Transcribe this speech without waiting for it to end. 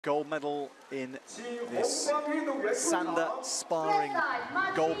gold medal in this Sanda sparring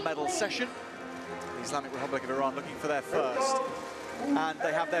gold medal session. The Islamic Republic of Iran looking for their first. And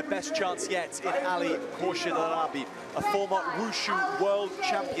they have their best chance yet in Ali KHORSHIDIRABIE, a former WUSHU world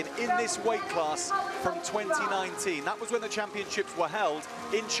champion in this weight class from 2019. That was when the championships were held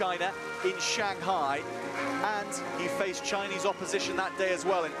in China, in Shanghai, and he faced Chinese opposition that day as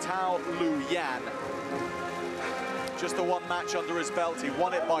well in Tao Lu Yan. Just the one match under his belt. He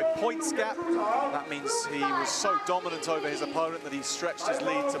won it by points gap. That means he was so dominant over his opponent that he stretched his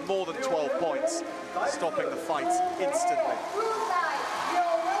lead to more than 12 points, stopping the fight instantly.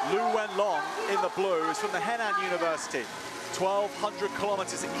 Wenlong in the blue is from the Henan University, 1,200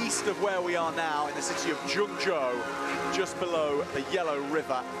 kilometers east of where we are now in the city of Zhengzhou, just below the Yellow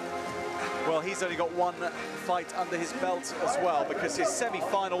River. Well, he's only got one fight under his belt as well, because his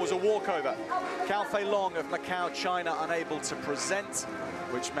semi-final was a walkover. Long of Macau, China, unable to present,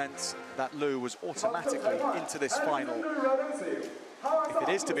 which meant that Liu was automatically into this final. If it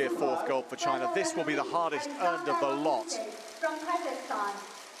is to be a fourth gold for China, this will be the hardest earned of the lot,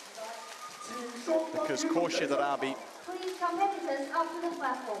 because KHORSHIDIRABIE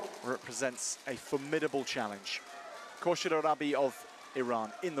represents a formidable challenge. KHORSHIDIRABIE of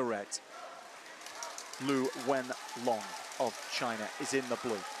Iran in the red. Wenlong of China is in the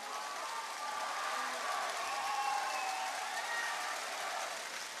blue.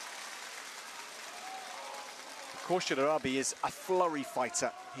 KHORSHIDIRABIE is a flurry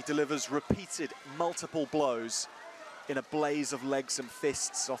fighter. He delivers repeated, multiple blows in a blaze of legs and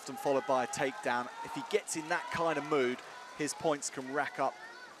fists, often followed by a takedown. If he gets in that kind of mood, his points can rack up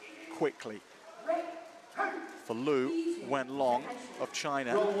quickly. For Wenlong of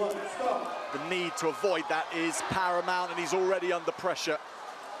China, the need to avoid that is paramount, and he's already under pressure.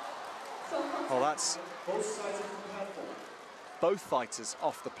 Well, that's both fighters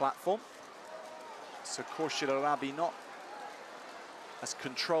off the platform. So KHORSHIDIRABIE not as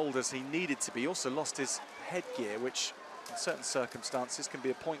controlled as he needed to be. Also lost his headgear, which in certain circumstances can be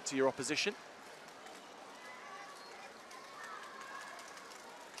a point to your opposition.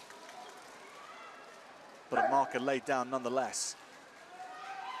 But a marker laid down nonetheless.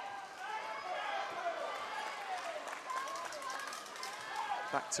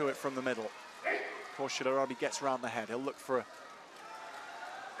 Back to it from the middle. KHORSHIDIRABIE gets round the head. He'll look for a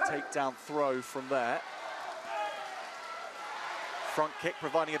takedown throw from there. Front kick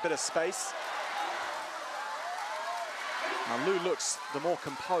providing a bit of space. Now Liu looks the more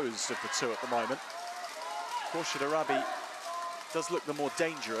composed of the two at the moment. KHORSHIDIRABIE does look the more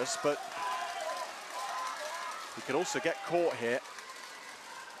dangerous, but he could also get caught here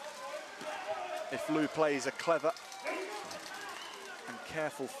if Liu plays a clever and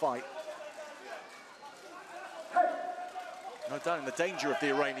careful fight. No doubt in the danger of the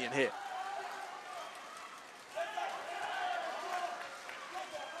Iranian here.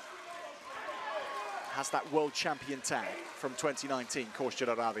 Has that world champion tag from 2019,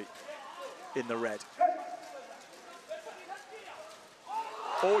 KHORSHIDIRABIE in the red.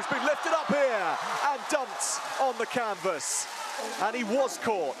 Oh, he's been lifted up here and dumped on the canvas. And he was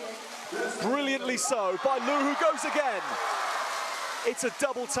caught, brilliantly so, by Liu, who goes again. It's a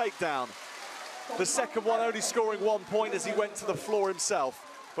double takedown. The second one only scoring 1 point as he went to the floor himself.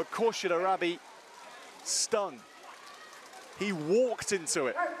 But KHORSHIDIRABIE stung. He walked into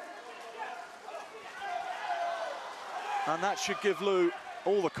it. And that should give Liu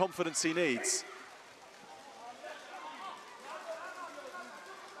all the confidence he needs.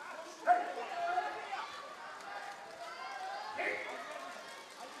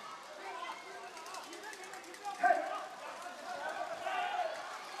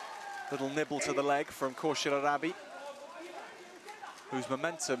 Little nibble to the leg from KHORSHIDIRABIE, whose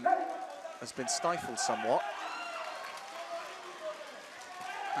momentum has been stifled somewhat.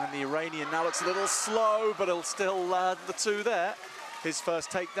 And the Iranian now looks a little slow, but he'll still land the two there. His first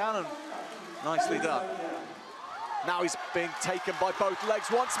takedown, and nicely done. Now he's being taken by both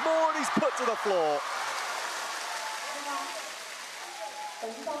legs once more, and he's put to the floor.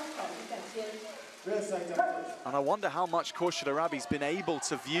 And I wonder how much KHORSHIDIRABIE's been able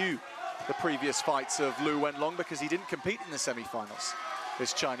to view the previous fights of Wenlong, because he didn't compete in the semi-finals,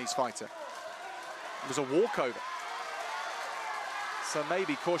 this Chinese fighter. It was a walkover. So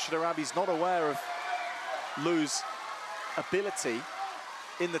maybe KHORSHIDIRABIE's not aware of Liu's ability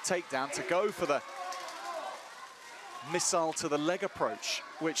in the takedown to go for the missile to the leg approach,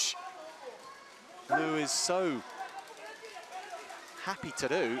 which Liu is so happy to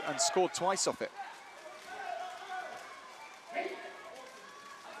do and scored twice off it.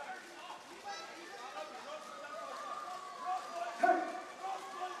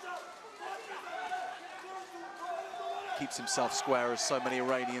 keeps himself square, as so many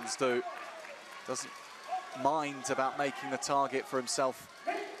Iranians do. Doesn't mind about making the target for himself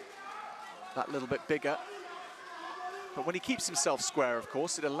that little bit bigger. But when he keeps himself square, of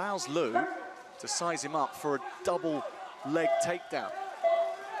course, it allows Liu to size him up for a double leg takedown.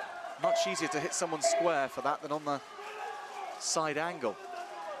 Much easier to hit someone square for that than on the side angle.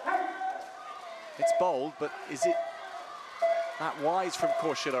 It's bold, but is it that wise from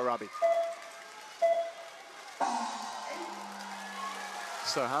KHORSHIDIRABIE?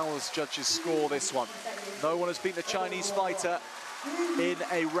 So how will judges score this one? No one has beaten a Chinese fighter in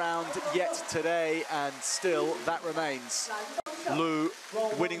a round yet today, and still that remains. Liu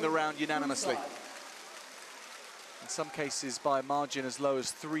winning the round unanimously. In some cases by a margin as low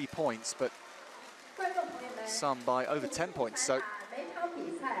as 3 points, but some by over 10 points. So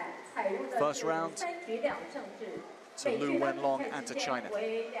first round to Liu Wenlong and to China.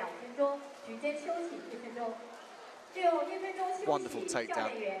 Wonderful takedown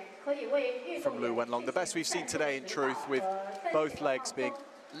from Liu Wenlong. The best we've seen today, in truth, with both legs being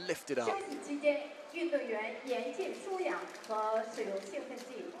lifted up.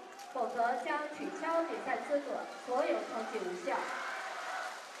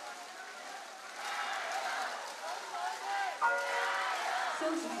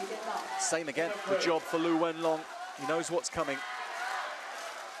 Same again, good job for Liu Wenlong. He knows what's coming.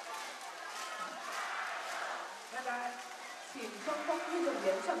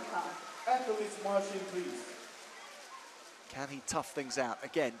 Can he tough things out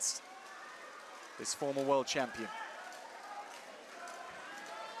against this former world champion?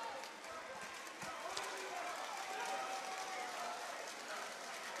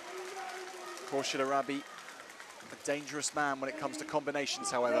 KHORSHIDIRABIE, a dangerous man when it comes to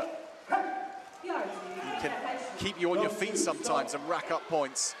combinations, however. He can keep you on your feet sometimes and rack up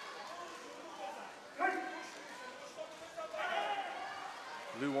points.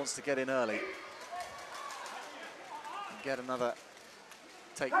 Liu wants to get in early and get another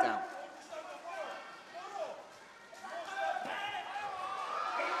takedown.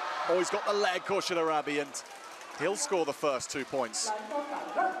 Oh, he's got the leg, KHORSHIDIRABIE, and he'll score the first 2 points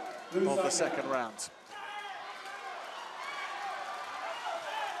of the second round.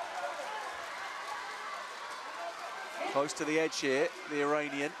 Close to the edge here, the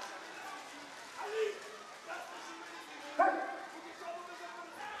Iranian.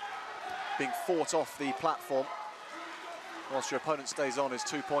 Being fought off the platform. Whilst your opponent stays on, is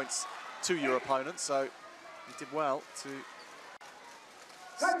 2 points to your opponent, so he did well to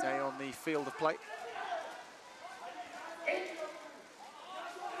stay on the field of play.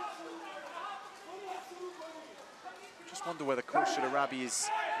 Just wonder whether KHORSHIDIRABIE is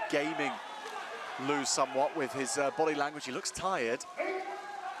gaming Liu somewhat with his body language. He looks tired,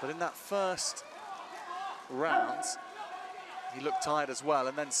 but in that first round, he looked tired as well,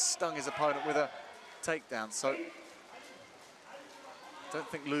 and then stung his opponent with a takedown. So I don't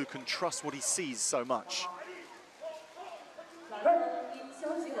think Liu can trust what he sees so much.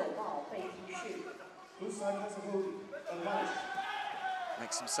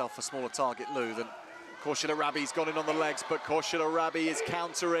 Makes himself a smaller target, Liu, than KHORSHIDIRABIE's gone in on the legs, but KHORSHIDIRABIE is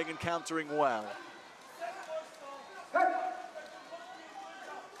countering, and countering well.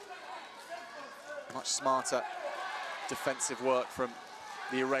 Much smarter defensive work from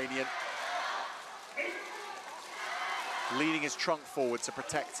the Iranian. Leaning his trunk forward to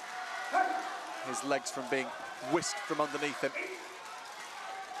protect his legs from being whisked from underneath him.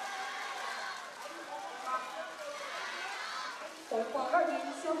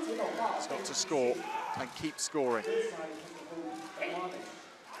 He's got to score and keep scoring.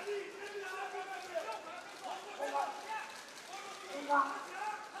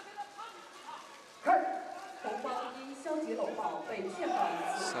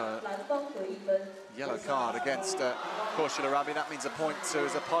 So, yellow card against KHORSHIDIRABIE. That means a point to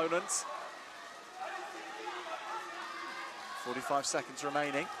his opponent. 45 seconds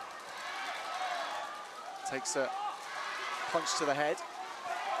remaining. Takes a punch to the head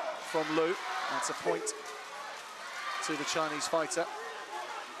from Liu. That's a point to the Chinese fighter.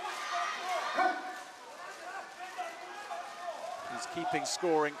 He's keeping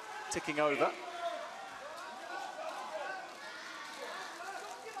scoring, ticking over.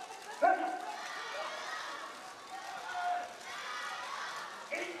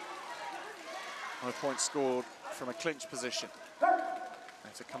 No points scored from a clinch position. They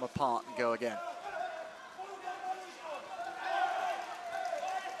have to come apart and go again.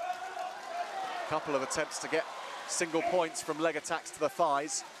 A couple of attempts to get single points from leg attacks to the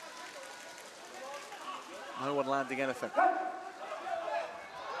thighs. No one landing anything.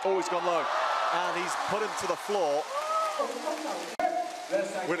 Oh, he's gone low. And he's put him to the floor.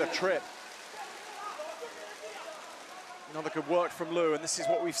 with a trip. Another good work from Liu, and this is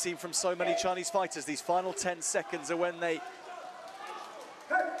what we've seen from so many Chinese fighters. These final 10 seconds are when they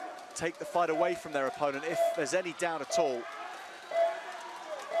take the fight away from their opponent, if there's any doubt at all.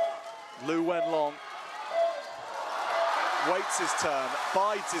 Liu Wenlong waits his turn,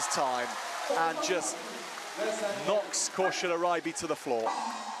 bides his time, and just knocks KHORSHIDIRABIE to the floor,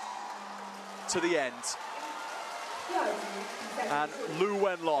 to the end. And Liu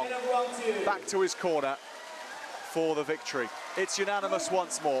Wenlong back to his corner for the victory. It's unanimous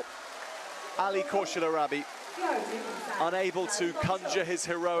once more. Ali KHORSHIDIRABIE, unable to conjure his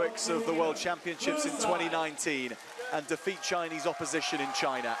heroics of the World Championships in 2019 and defeat Chinese opposition in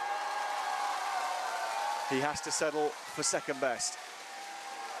China. He has to settle for second best.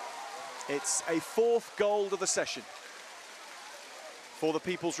 It's a fourth gold of the session for the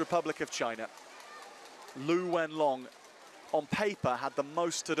People's Republic of China. Liu Wenlong, on paper, had the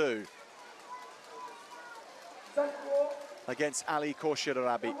most to do against Ali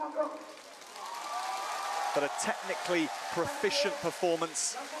KHORSHIDIRABIE. But a technically proficient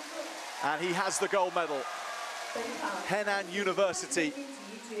performance, and he has the gold medal. Henan University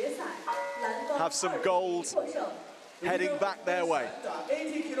have some gold heading back their way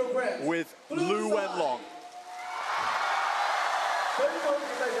with Liu Wenlong.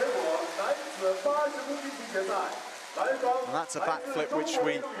 And that's a backflip which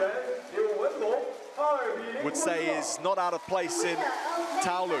we would say is not out of place in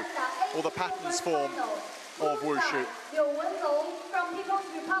Taolu, or the patterns form of Wushu.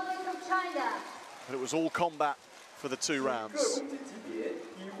 But it was all combat for the 2 rounds.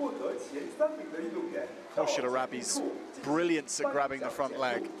 KHORSHIDIRABIE's brilliance at grabbing the front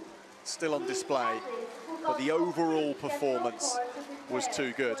leg still on display, but the overall performance was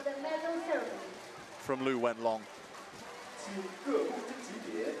too good from Liu Wenlong.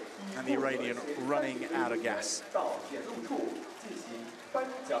 And the Iranian running out of gas.